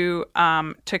to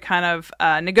kind of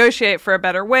negotiate for a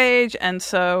better wage. And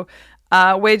so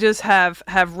wages have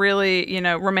really,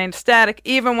 remained static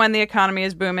even when the economy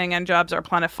is booming and jobs are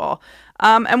plentiful.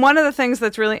 And one of the things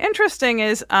that's really interesting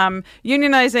is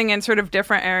unionizing in sort of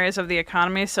different areas of the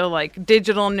economy. So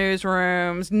digital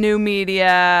newsrooms, new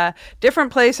media,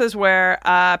 different places where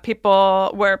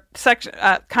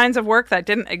kinds of work that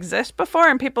didn't exist before.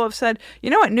 And people have said,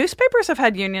 you know what, newspapers have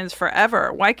had unions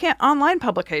forever. Why can't online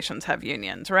publications have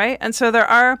unions, right? And so there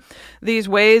are these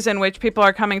ways in which people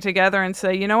are coming together and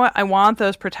say, you know what, I want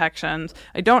those protections.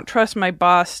 I don't trust my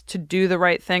boss to do the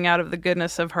right thing out of the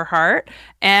goodness of her heart.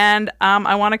 And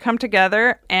I want to come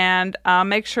together and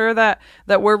make sure that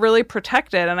we're really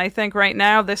protected. And I think right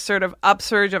now, this sort of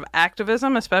upsurge of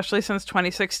activism, especially since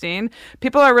 2016,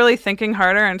 people are really thinking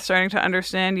harder and starting to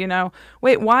understand,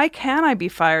 wait, why can't I be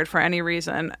fired for any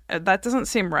reason? That doesn't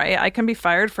seem right. I can be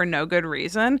fired for no good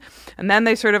reason. And then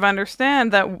they sort of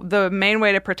understand that the main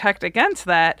way to protect against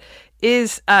that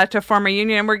is to form a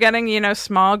union. And we're getting,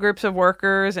 small groups of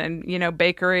workers and,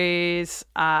 bakeries.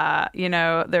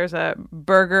 There's a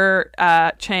burger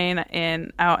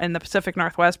chain out in the Pacific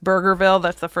Northwest, Burgerville.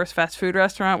 That's the first fast food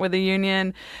restaurant with a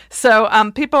union. So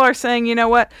people are saying, you know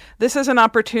what, this is an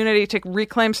opportunity to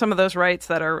reclaim some of those rights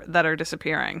that are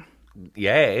disappearing.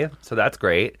 Yay. So that's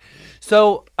great.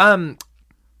 So,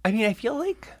 I feel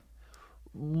like,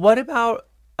 what about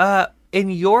in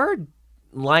your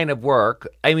line of work,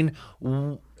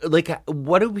 like,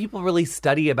 what do people really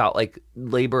study about like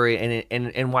labor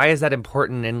and why is that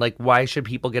important? And like, why should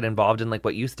people get involved in like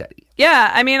what you study?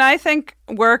 Yeah, I mean, I think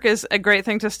work is a great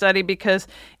thing to study because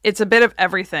it's a bit of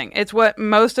everything. It's what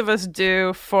most of us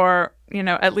do for,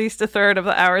 at least a third of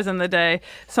the hours in the day,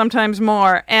 sometimes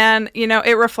more. And,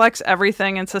 it reflects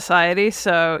everything in society.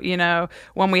 So,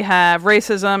 when we have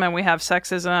racism and we have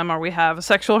sexism or we have a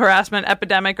sexual harassment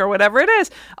epidemic or whatever it is,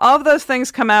 all of those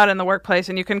things come out in the workplace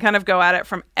and you can kind of go at it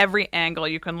from every angle.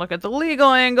 You can look at the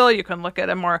legal angle, you can look at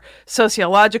a more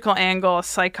sociological angle,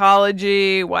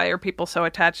 psychology, why are people so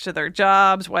attached to their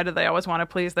jobs, why do they always want to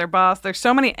please their boss? There's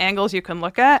so many angles you can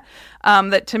look at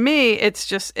that to me, it's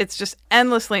just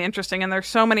endlessly interesting. And there's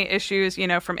so many issues,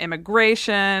 from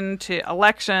immigration to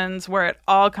elections, where it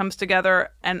all comes together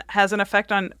and has an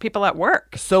effect on people at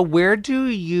work. So where do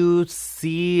you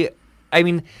see, I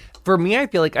mean, for me, I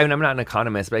feel like, I'm not an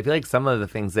economist, but I feel like some of the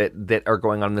things that are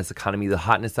going on in this economy, the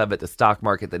hotness of it, the stock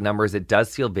market, the numbers, it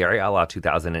does feel very a la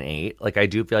 2008. Like, I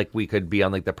do feel like we could be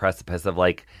on like the precipice of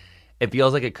like, it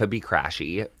feels like it could be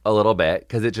crashy a little bit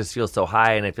because it just feels so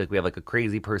high. And I feel like we have like a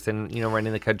crazy person,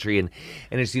 running the country. And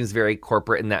it seems very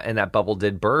corporate. And that bubble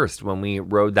did burst when we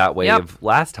rode that wave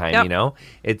last time,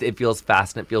 It feels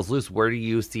fast and it feels loose. Where do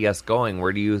you see us going?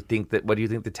 What do you think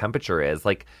the temperature is?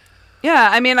 Like, yeah,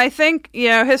 I mean, I think,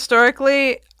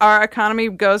 historically, our economy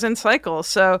goes in cycles.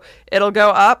 So it'll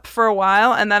go up for a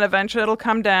while and then eventually it'll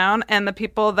come down. And the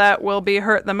people that will be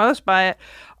hurt the most by it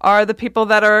are the people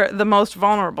that are the most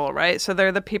vulnerable, right? So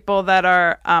they're the people that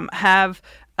are have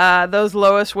those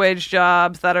lowest wage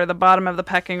jobs, that are the bottom of the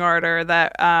pecking order,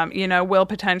 that will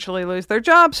potentially lose their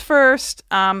jobs first.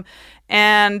 And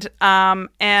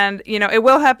it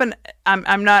will happen.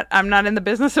 I'm not in the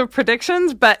business of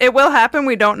predictions, but it will happen.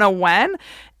 We don't know when,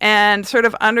 and sort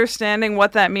of understanding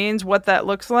what that means, what that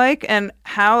looks like, and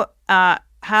how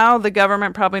the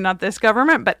government, probably not this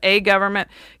government, but a government,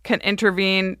 can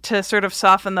intervene to sort of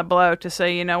soften the blow, to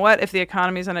say, if the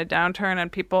economy's in a downturn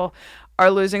and people are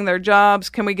losing their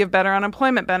jobs, can we give better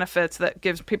unemployment benefits that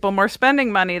gives people more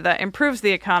spending money, that improves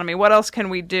the economy? What else can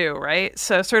we do, right?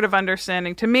 So sort of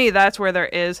understanding, to me, that's where there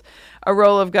is a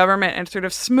role of government and sort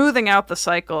of smoothing out the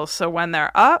cycles. So when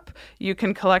they're up, you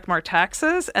can collect more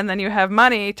taxes, and then you have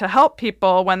money to help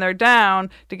people when they're down,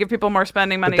 to give people more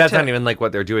spending money. But that's not even like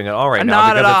what they're doing at all right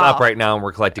now, because it's up right now and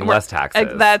we're collecting less taxes.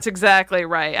 That's exactly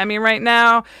right. I mean, right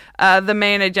now, the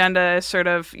main agenda is sort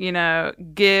of,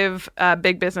 give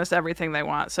big business everything they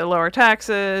want. So lower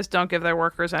taxes, don't give their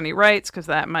workers any rights, because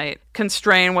that might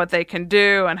constrain what they can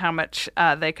do and how much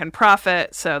they can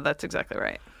profit. So that's exactly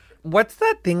right. What's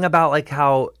that thing about like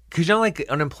how, because like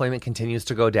unemployment continues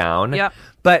to go down. Yep.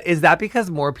 But is that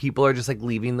because more people are just like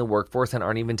leaving the workforce and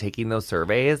aren't even taking those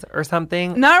surveys or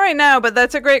something? Not right now, but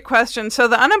that's a great question. So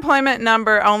the unemployment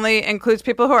number only includes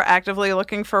people who are actively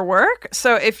looking for work.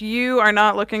 So if you are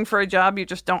not looking for a job, you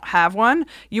just don't have one,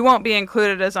 you won't be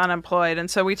included as unemployed. And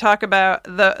so we talk about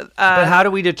the... but how do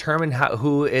we determine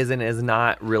who is and is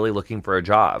not really looking for a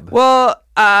job? Well,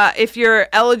 if you're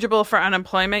eligible for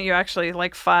unemployment, you actually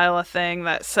like file a thing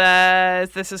that says,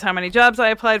 this is how many jobs I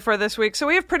applied for this week. So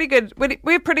we have pretty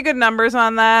good numbers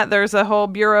on that. There's a whole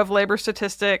Bureau of Labor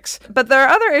Statistics. But there are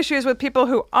other issues with people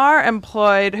who are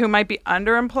employed who might be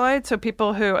underemployed. So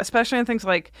people who, especially in things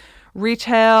like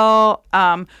retail,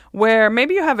 where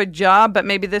maybe you have a job, but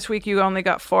maybe this week you only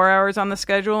got 4 hours on the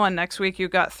schedule and next week you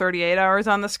got 38 hours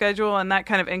on the schedule, and that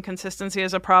kind of inconsistency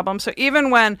is a problem. So even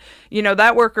when,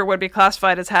 that worker would be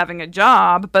classified as having a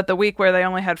job, but the week where they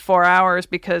only had 4 hours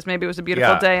because maybe it was a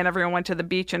beautiful day and everyone went to the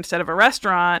beach instead of a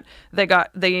restaurant, they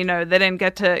didn't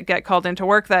get to get called into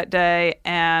work that day,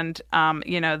 and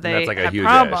they like have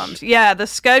problems. Ish. Yeah, the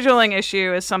scheduling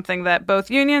issue is something that both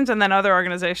unions and then other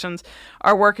organizations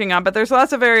are working on. But there's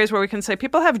lots of areas where we can say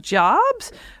people have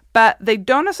jobs, but they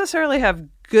don't necessarily have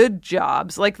good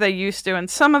jobs like they used to. And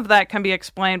some of that can be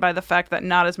explained by the fact that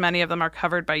not as many of them are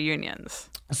covered by unions.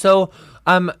 So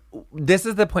this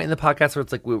is the point in the podcast where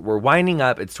it's like we're winding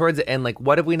up. It's towards the end. Like,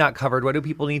 what have we not covered? What do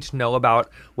people need to know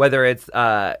about, whether it's,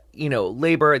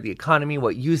 labor, the economy,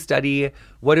 what you study?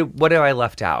 What have I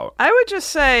left out? I would just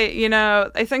say,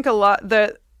 I think a lot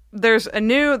that there's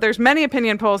many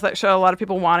opinion polls that show a lot of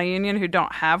people want a union who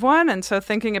don't have one. And so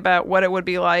thinking about what it would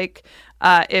be like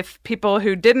if people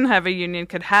who didn't have a union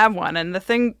could have one. And the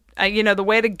thing, the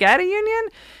way to get a union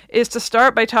is to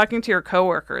start by talking to your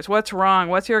coworkers. What's wrong?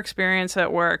 What's your experience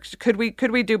at work? Could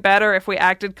we do better if we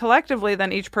acted collectively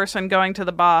than each person going to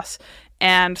the boss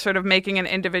and sort of making an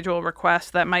individual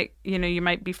request that might, you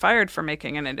might be fired for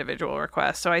making an individual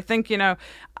request. So I think,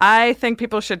 I think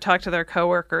people should talk to their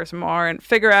coworkers more and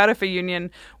figure out if a union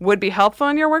would be helpful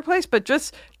in your workplace, but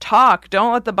just talk.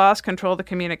 Don't let the boss control the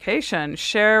communication.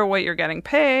 Share what you're getting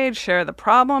paid, share the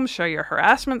problems, share your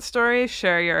harassment stories,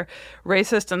 share your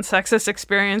racist and sexist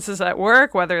experiences at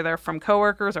work, whether they're from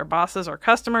coworkers or bosses or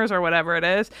customers or whatever it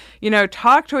is.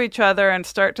 Talk to each other and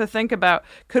start to think about,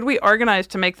 could we organize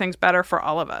to make things better for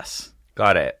all of us?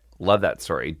 Got it. Love that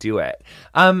story. Do it.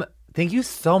 Thank you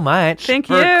so much for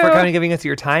kind of giving us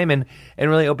your time and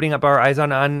really opening up our eyes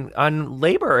on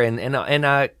labor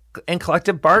and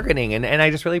collective bargaining. And I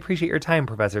just really appreciate your time,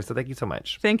 Professor. So thank you so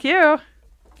much. Thank you.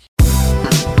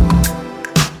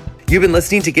 You've been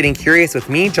listening to Getting Curious with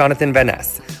me, Jonathan Van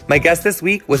Ness. My guest this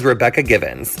week was Rebecca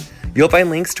Givens. You'll find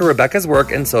links to Rebecca's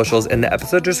work and socials in the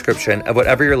episode description of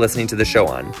whatever you're listening to the show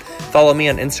on. Follow me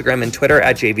on Instagram and Twitter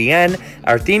at JVN.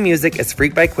 Our theme music is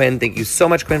Freak by Quinn. Thank you so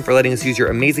much, Quinn, for letting us use your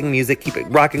amazing music. Keep it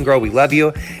rockin', girl. We love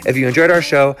you. If you enjoyed our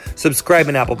show, subscribe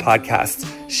on Apple Podcasts.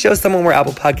 Show someone where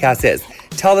Apple Podcasts is.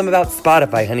 Tell them about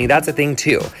Spotify, honey. That's a thing,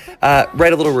 too.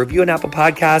 Write a little review on Apple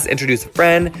Podcasts. Introduce a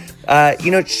friend.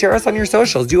 Share us on your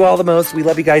socials. Do all the most. We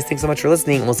love you guys. Thanks so much for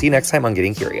listening. And we'll see you next time on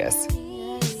Getting Curious.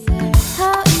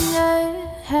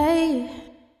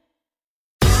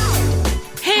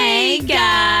 Hey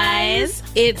guys,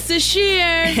 it's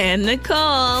Sashir and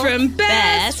Nicole from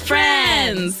Best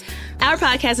Friends. Our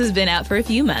podcast has been out for a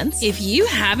few months. If you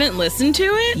haven't listened to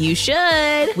it, you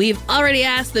should. We've already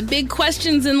asked the big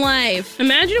questions in life.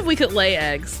 Imagine if we could lay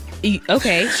eggs.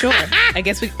 Okay, sure. I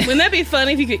guess we... Wouldn't that be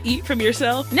funny if you could eat from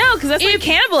yourself? No, because that's like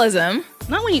cannibalism.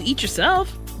 Not when you eat yourself.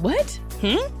 What?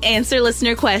 Answer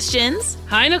listener questions.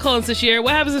 Hi, Nicole and Sashir.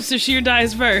 What happens if Sashir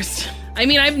dies first? I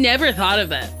mean, I've never thought of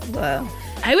that. Whoa.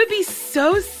 I would be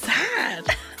so sad.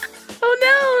 Oh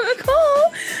no,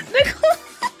 Nicole. No,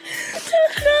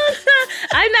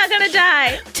 I'm not gonna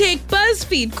die. Take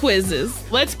BuzzFeed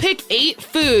quizzes. Let's pick 8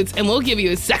 foods and we'll give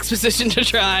you a sex position to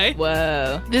try.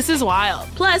 Whoa. This is wild.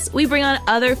 Plus, we bring on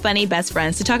other funny best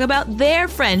friends to talk about their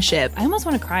friendship. I almost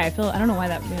want to cry. I don't know why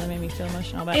that really made me feel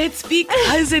emotional. But it's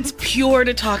because it's pure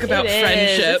to talk about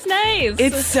friendship. It's nice.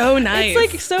 It's so nice.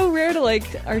 It's like so rare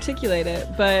to articulate it,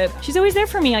 but she's always there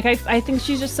for me. I think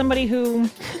she's just somebody who...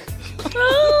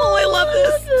 Oh, I love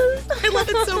this. I love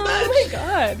it so much. Oh my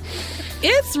God.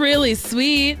 It's really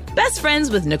sweet. Best Friends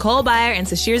with Nicole Byer and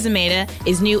Sashir Zamata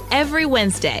is new every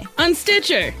Wednesday on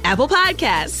Stitcher, Apple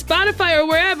Podcasts, Spotify, or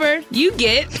wherever you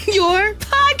get your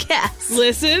podcasts.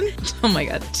 Listen. Oh my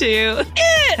God. To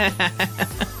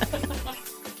it.